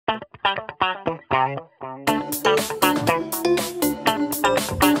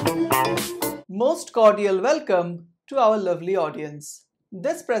Most cordial welcome to our lovely audience.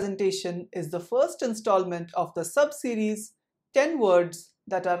 This presentation is the first installment of the sub-series 10 words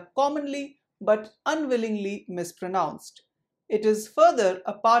that are commonly but unwillingly mispronounced. It is further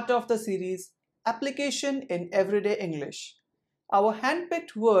a part of the series Application in Everyday English. Our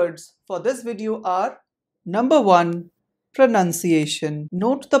handpicked words for this video are: Number 1. Pronunciation.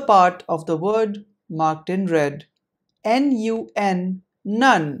 Note the part of the word marked in red. N-U-N,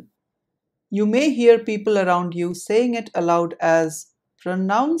 none. You may hear people around you saying it aloud as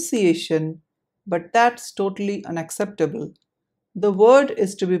pronunciation, but that's totally unacceptable. The word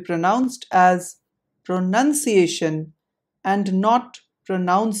is to be pronounced as pronunciation and not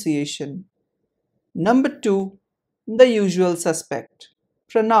pronunciation. Number 2. The usual suspect.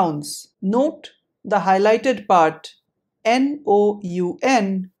 Pronounce. Note the highlighted part,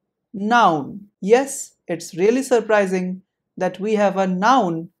 N-O-U-N, noun. Yes, it's really surprising that we have a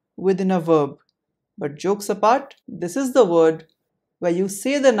noun within a verb. But jokes apart, this is the word where you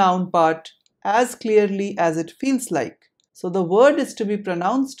say the noun part as clearly as it feels like. So the word is to be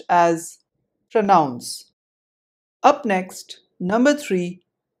pronounced as pronounce. Up next, number 3,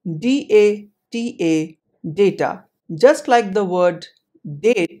 D-A-T-A, data. Just like the word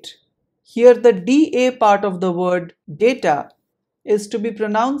date, here the D-A part of the word data is to be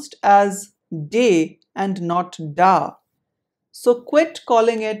pronounced as day and not da. So quit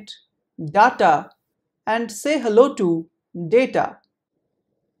calling it data and say hello to data.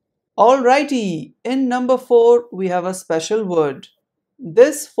 Alrighty, in number 4 we have a special word.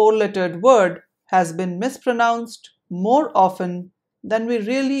 This 4-lettered word has been mispronounced more often than we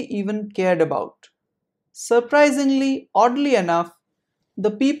really even cared about. Surprisingly, oddly enough,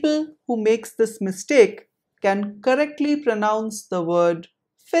 the people who makes this mistake can correctly pronounce the word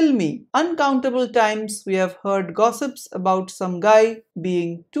filmy. Uncountable times we have heard gossips about some guy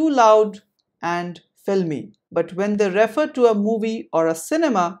being too loud and filmy. But when they refer to a movie or a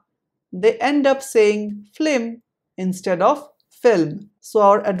cinema, they end up saying film instead of film. So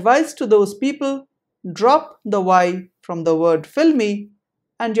our advice to those people, drop the Y from the word filmy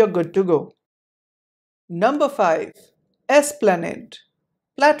and you're good to go. Number 5. Esplanade.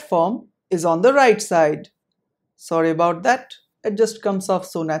 Platform is on the right side. Sorry about that. It just comes off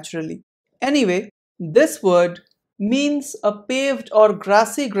so naturally. Anyway, this word means a paved or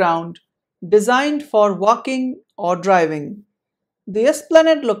grassy ground designed for walking or driving. The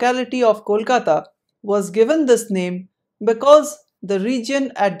Esplanade locality of Kolkata was given this name because the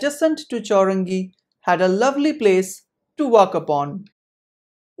region adjacent to Chaurangi had a lovely place to walk upon.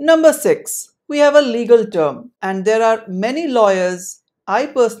 Number 6. We have a legal term, and there are many lawyers I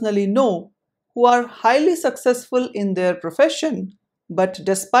personally know who are highly successful in their profession, but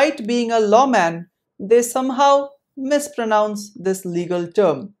despite being a lawman, they somehow mispronounce this legal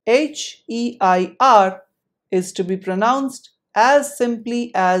term. H-E-I-R is to be pronounced as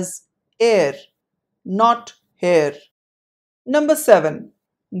simply as air, not hair. Number 7.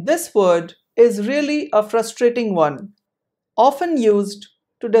 This word is really a frustrating one, often used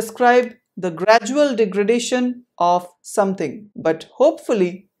to describe the gradual degradation of something, but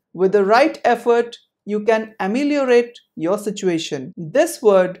hopefully with the right effort you can ameliorate your situation. This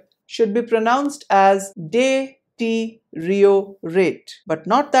word should be pronounced as deteriorate, but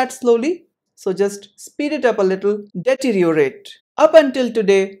not that slowly, so just speed it up a little. Deteriorate. Up until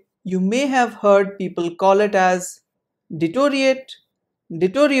today, you may have heard people call it as deteriorate,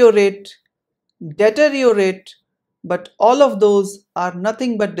 deteriorate, deteriorate, but all of those are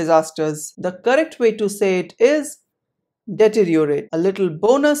nothing but disasters. The correct way to say it is deteriorate. A little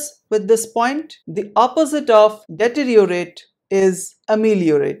bonus with this point: the opposite of deteriorate is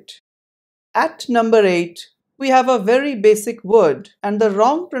ameliorate. At number 8, we have a very basic word, and the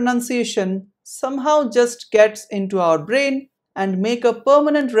wrong pronunciation somehow just gets into our brain and make a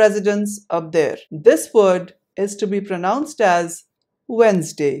permanent residence up there. This word is to be pronounced as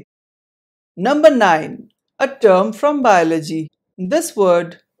Wednesday. Number 9. A term from biology. This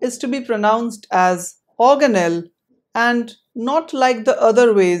word is to be pronounced as organelle and not like the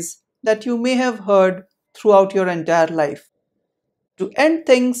other ways that you may have heard throughout your entire life. To end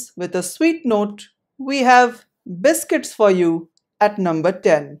things with a sweet note, we have biscuits for you at number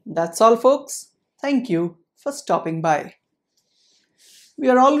 10. That's all, folks. Thank you for stopping by. We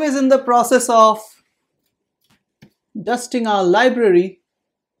are always in the process of dusting our library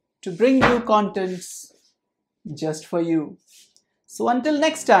to bring you contents just for you. So until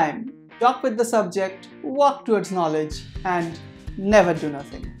next time, talk with the subject, walk towards knowledge, and never do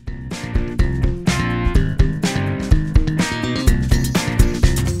nothing.